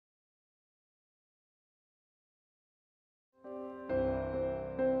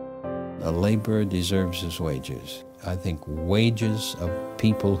A laborer deserves his wages. I think wages of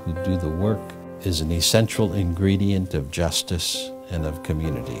people who do the work is an essential ingredient of justice and of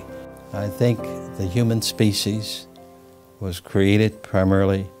community. I think the human species was created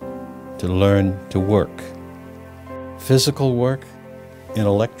primarily to learn to work. Physical work,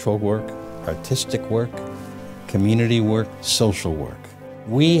 intellectual work, artistic work, community work, social work.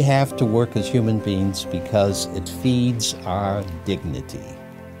 We have to work as human beings because it feeds our dignity.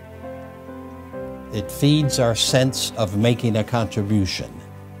 It feeds our sense of making a contribution.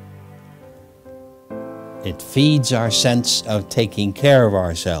 It feeds our sense of taking care of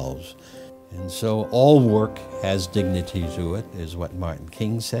ourselves. And so all work has dignity to it, is what Martin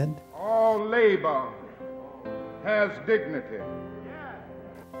King said. All labor has dignity.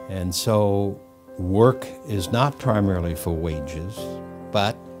 And so work is not primarily for wages,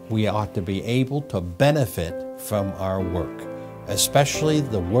 but we ought to be able to benefit from our work, especially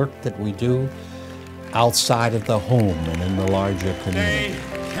the work that we do outside of the home and in the larger community.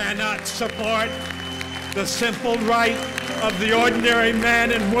 They cannot support the simple right of the ordinary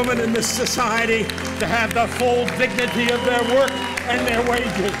man and woman in this society to have the full dignity of their work and their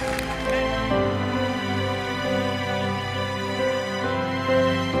wages.